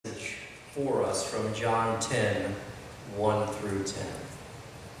for us from John 10, 1 through 10.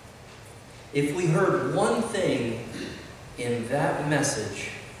 If we heard one thing in that message,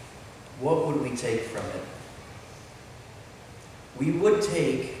 what would we take from it? We would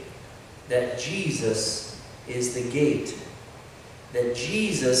take that Jesus is the gate, that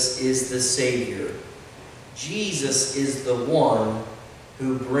Jesus is the Savior. Jesus is the one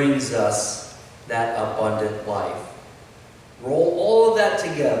who brings us that abundant life. Roll all of that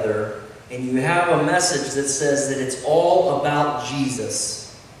together, and you have a message that says that it's all about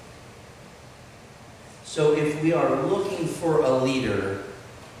Jesus. So if we are looking for a leader,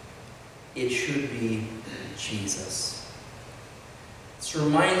 it should be Jesus. This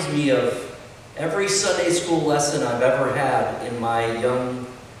reminds me of every Sunday school lesson I've ever had in my young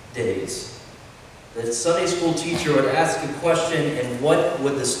days. The Sunday school teacher would ask a question, and what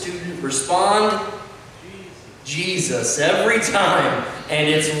would the student respond? Jesus, every time. And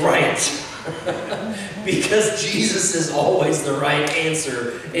it's right. Because Jesus is always the right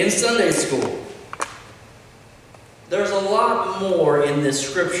answer in Sunday school. There's a lot more in this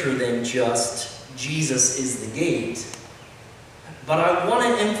scripture than just Jesus is the gate. But I want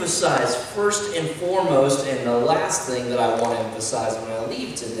to emphasize first and foremost, and the last thing that I want to emphasize when I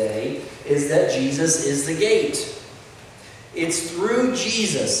leave today, is that Jesus is the gate. It's through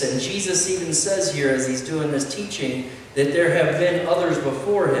Jesus, and Jesus even says here as he's doing this teaching, that there have been others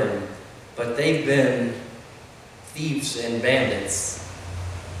before him, but they've been thieves and bandits.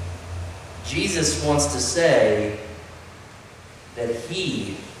 Jesus wants to say that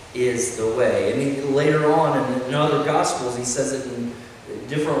he is the way. I mean, later on in other Gospels, he says it in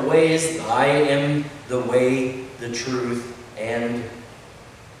different ways. I am the way, the truth, and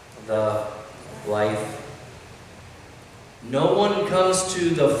the life. No one comes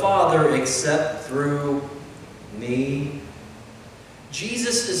to the Father except through me.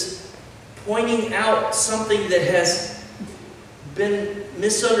 Jesus is pointing out something that has been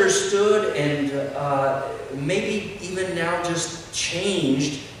misunderstood and maybe even now just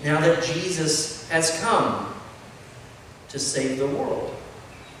changed now that Jesus has come to save the world.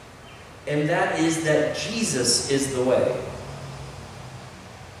 And that is that Jesus is the way.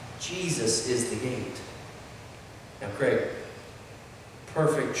 Jesus is the gate. Now, Craig,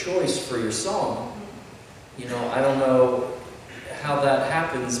 perfect choice for your song. You know, I don't know how that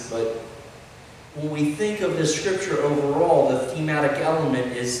happens, but when we think of this scripture overall, the thematic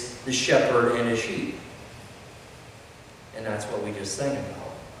element is the shepherd and his sheep. And that's what we just sang about.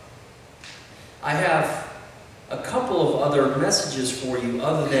 I have a couple of other messages for you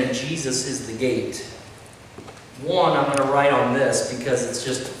other than Jesus is the gate. One, I'm going to write on this because it's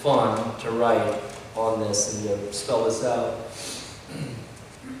just fun to write on this and to spell this out.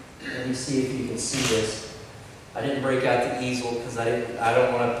 Let me see if you can see this. I didn't break out the easel because I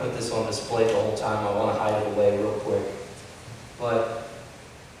don't want to put this on display the whole time. I want to hide it away real quick. But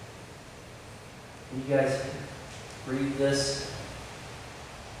can you guys read this?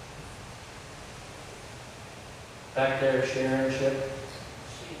 Back there, Sharon, Chip.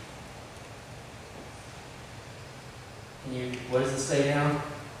 Can you, what does it say now?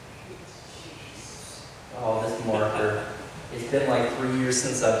 Oh, this marker. It's been like 3 years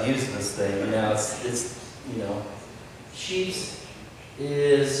since I've used this thing, and now it's you know, sheeps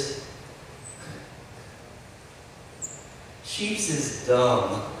is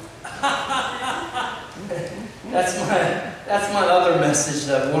dumb. That's my other message.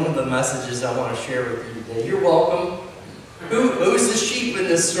 One of the messages I want to share with you today. You're welcome. Who's the sheep in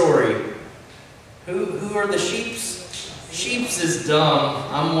this story? Who are the sheeps? Sheeps is dumb.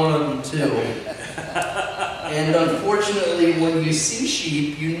 I'm one of them too. And unfortunately, when you see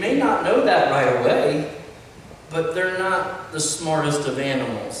sheep, you may not know that right away, but they're not the smartest of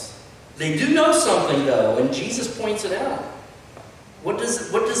animals. They do know something though, and Jesus points it out. What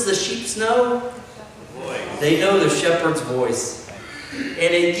does the sheep know? They know the shepherd's voice.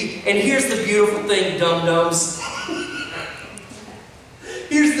 And here's the beautiful thing, dum-dums.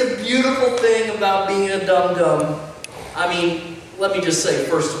 Here's the beautiful thing about being a dum-dum. I mean, let me just say,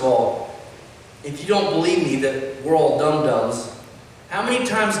 first of all, if you don't believe me that we're all dum-dums, how many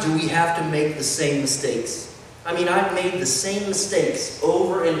times do we have to make the same mistakes? I mean, I've made the same mistakes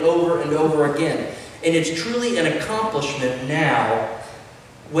over and over and over again. And it's truly an accomplishment now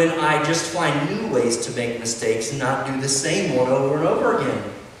when I just find new ways to make mistakes and not do the same one over and over again.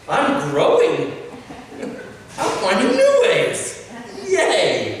 I'm growing. I'm finding new ways.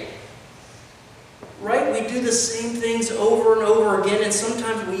 Yay! Right? We do the same things over and over again, and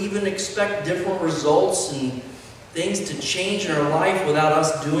sometimes we even expect different results and things to change in our life without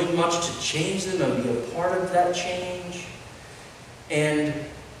us doing much to change them and be a part of that change. And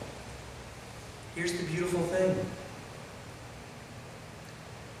Here's the beautiful thing.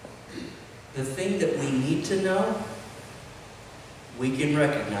 The thing that we need to know, we can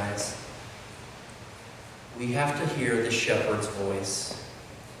recognize. We have to hear the shepherd's voice.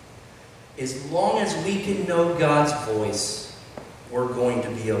 As long as we can know God's voice, we're going to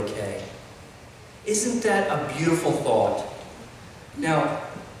be okay. Isn't that a beautiful thought? Now,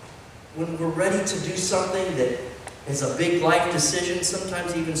 when we're ready to do something that is a big life decision,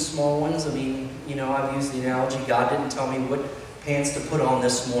 sometimes even small ones, I mean, I've used the analogy, God didn't tell me what pants to put on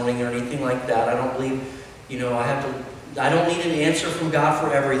this morning or anything like that. I don't believe, I don't need an answer from God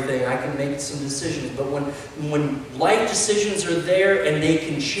for everything. I can make some decisions. But when life decisions are there and they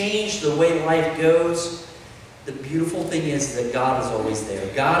can change the way life goes, the beautiful thing is that God is always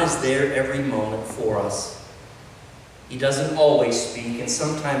there. God is there every moment for us. He doesn't always speak, and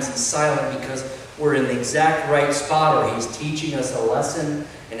sometimes He's silent because we're in the exact right spot, or He's teaching us a lesson,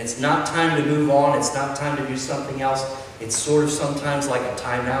 and it's not time to move on, it's not time to do something else. It's sort of sometimes like a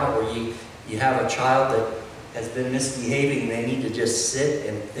timeout where you have a child that has been misbehaving and they need to just sit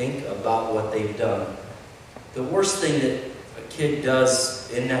and think about what they've done. The worst thing that a kid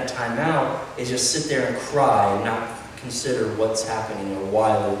does in that timeout is just sit there and cry and not consider what's happening or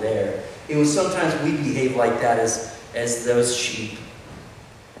why they're there. Sometimes we behave like that as those sheep.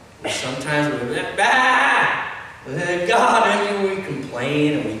 Sometimes we're God, and we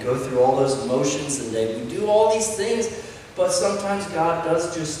complain and we go through all those emotions and we do all these things, but sometimes God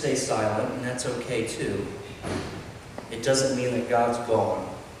does just stay silent, and that's okay too. It doesn't mean that God's gone.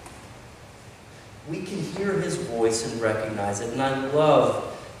 We can hear His voice and recognize it, and I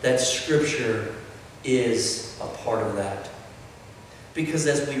love that Scripture is a part of that. Because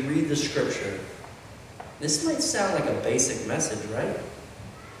as we read the Scripture, this might sound like a basic message, right?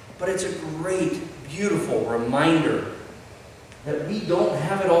 But it's a great, beautiful reminder that we don't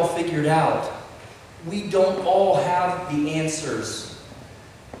have it all figured out. We don't all have the answers.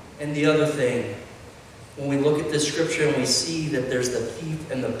 And the other thing, when we look at this Scripture and we see that there's the thief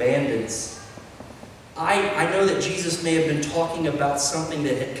and the bandits, I know that Jesus may have been talking about something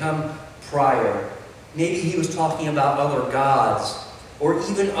that had come prior. Maybe He was talking about other gods, or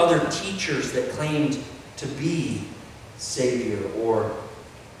even other teachers that claimed to be Savior, or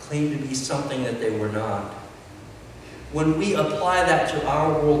claimed to be something that they were not. When we apply that to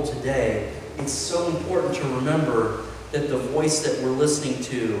our world today, it's so important to remember that the voice that we're listening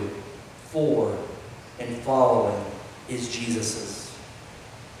to, for, and following is Jesus's.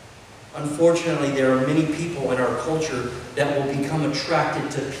 Unfortunately, there are many people in our culture that will become attracted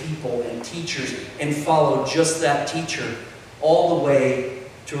to people and teachers and follow just that teacher all the way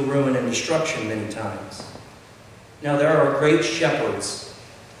to ruin and destruction many times. Now, there are great shepherds,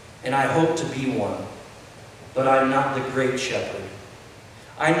 and I hope to be one, but I'm not the great shepherd.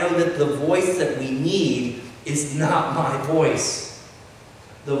 I know that the voice that we need is not my voice.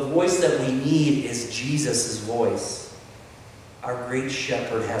 The voice that we need is Jesus' voice. Our great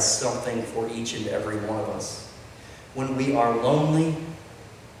shepherd has something for each and every one of us. When we are lonely,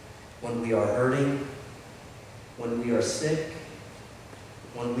 when we are hurting, when we are sick,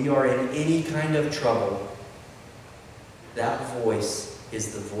 when we are in any kind of trouble, that voice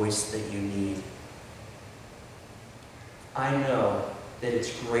is the voice that you need. I know that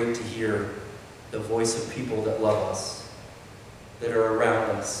it's great to hear the voice of people that love us, that are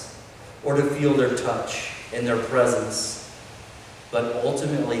around us, or to feel their touch and their presence. But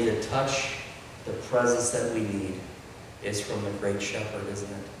ultimately, the touch, the presence that we need is from the great shepherd, isn't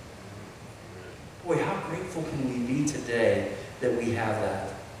it? Boy, how grateful can we be today that we have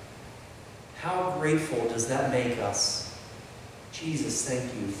that? How grateful does that make us? Jesus, thank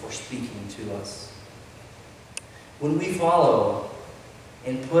you for speaking to us. When we follow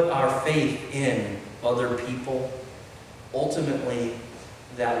and put our faith in other people, ultimately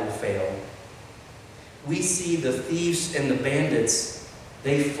that will fail. We see the thieves and the bandits,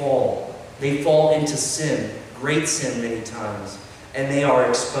 they fall. They fall into sin, great sin many times, and they are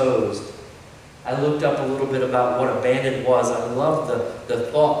exposed. I looked up a little bit about what a bandit was. I love the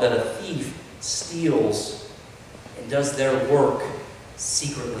thought that a thief steals and does their work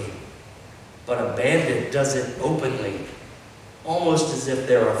secretly. But a bandit does it openly, almost as if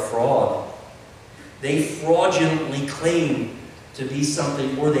they're a fraud. They fraudulently claim to be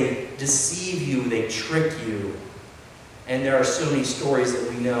something, or they deceive you, they trick you. And there are so many stories that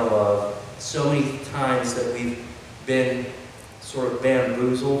we know of, so many times that we've been sort of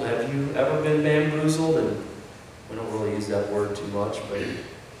bamboozled. Have you ever been bamboozled? And we don't really use that word too much, but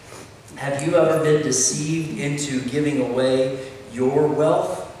have you ever been deceived into giving away your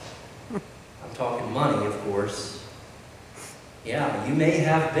wealth? I'm talking money, of course. Yeah, you may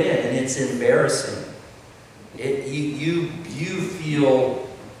have been, and it's embarrassing. You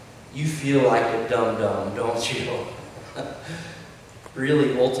feel like a dum-dum, don't you?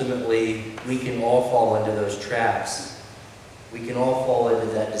 Really, ultimately, we can all fall into those traps. We can all fall into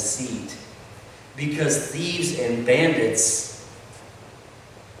that deceit. Because thieves and bandits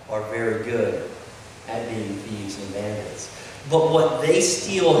are very good at being thieves and bandits. But what they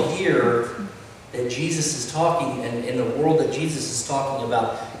steal here, that Jesus is talking, and in the world that Jesus is talking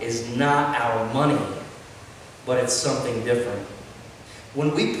about, is not our money, but it's something different.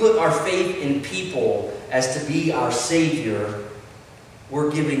 When we put our faith in people as to be our Savior,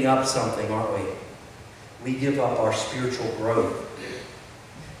 we're giving up something, aren't we? We give up our spiritual growth.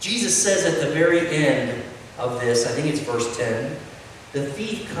 Jesus says at the very end of this, I think it's verse 10, the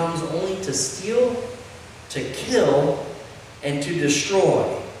thief comes only to steal, to kill, and to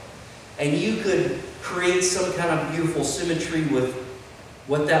destroy. And you could create some kind of beautiful symmetry with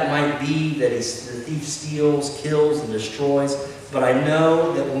what that might be, that the thief steals, kills, and destroys. But I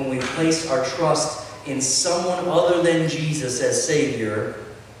know that when we place our trust in someone other than Jesus as Savior,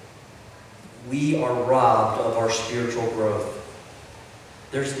 we are robbed of our spiritual growth.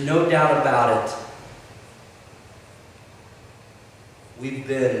 There's no doubt about it. We've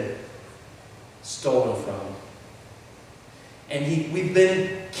been stolen from. And we've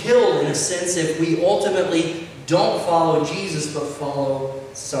been killed, in a sense, if we ultimately don't follow Jesus but follow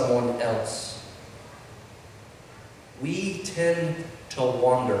someone else. We tend to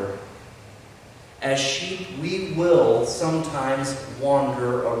wander. As sheep, we will sometimes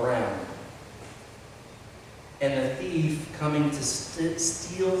wander around. And the thief coming to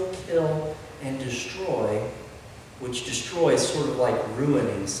steal, kill, and destroy, which destroy is sort of like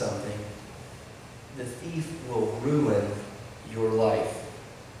ruining something. The thief will ruin your life,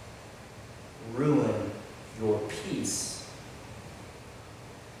 ruin your peace,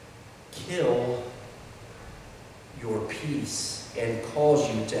 kill your peace, and cause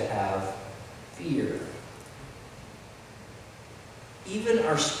you to have fear. Even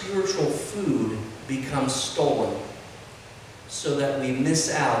our spiritual food becomes stolen so that we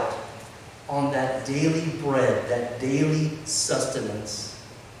miss out on that daily bread, that daily sustenance.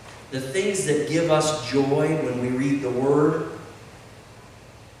 The things that give us joy when we read the Word,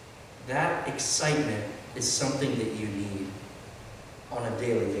 that excitement is something that you need on a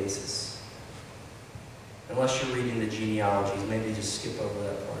daily basis. Unless you're reading the genealogies, maybe just skip over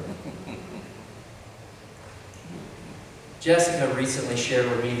that part. Jessica recently shared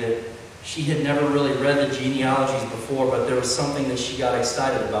with me that she had never really read the genealogies before, but there was something that she got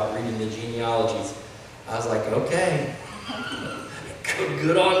excited about reading the genealogies. I was like, okay,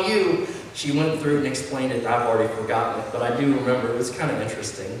 good on you. She went through and explained it. I've already forgotten it, but I do remember it was kind of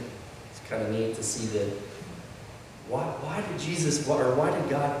interesting. It's kind of neat to see that. Why did Jesus, or why did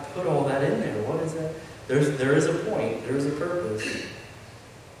God put all that in there? What is that? There is a point. There is a purpose.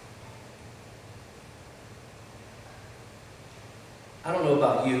 I don't know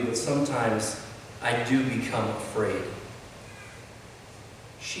about you, but sometimes I do become afraid.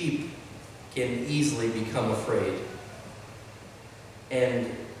 Sheep can easily become afraid. And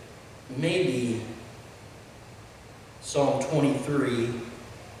maybe Psalm 23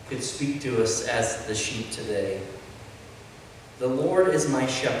 could speak to us as the sheep today. The Lord is my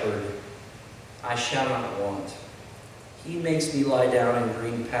shepherd, I shall not want. He makes me lie down in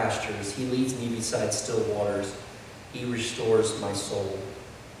green pastures. He leads me beside still waters. He restores my soul.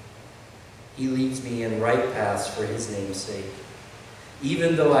 He leads me in right paths for his name's sake.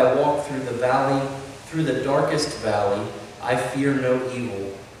 Even though I walk through the darkest valley, I fear no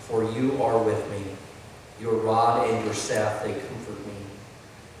evil, for you are with me. Your rod and your staff, they comfort me.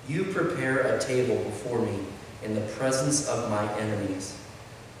 You prepare a table before me in the presence of my enemies.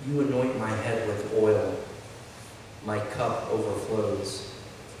 You anoint my head with oil. My cup overflows.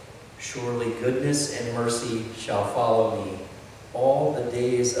 Surely goodness and mercy shall follow me all the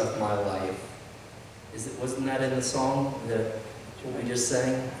days of my life. Wasn't that in the song that we just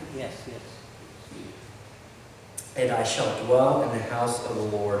sang? Yes, yes. And I shall dwell in the house of the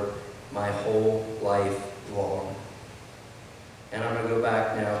Lord my whole life long. And I'm going to go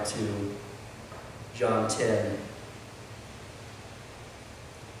back now to John 10.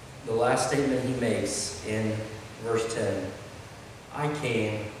 The last statement he makes in verse 10. I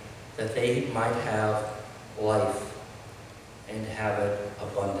came that they might have life and have it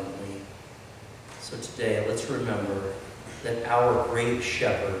abundantly. So today, let's remember that our great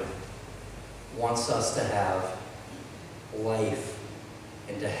shepherd wants us to have life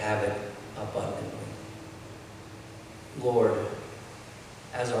and to have it abundantly. Lord,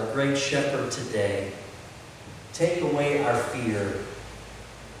 as our great shepherd today, Take away our fear.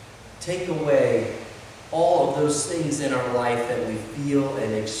 Take away all of those things in our life that we feel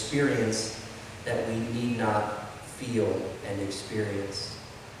and experience that we need not feel and experience.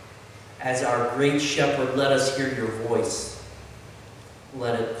 As our great shepherd, let us hear your voice.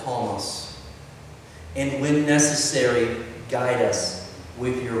 Let it calm us. And when necessary, guide us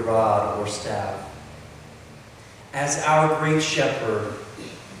with your rod or staff. As our great shepherd,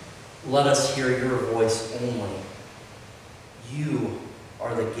 let us hear your voice only. You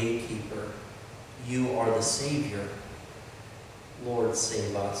are the gatekeeper. You are the Savior. Lord,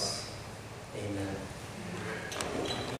 save us. Amen.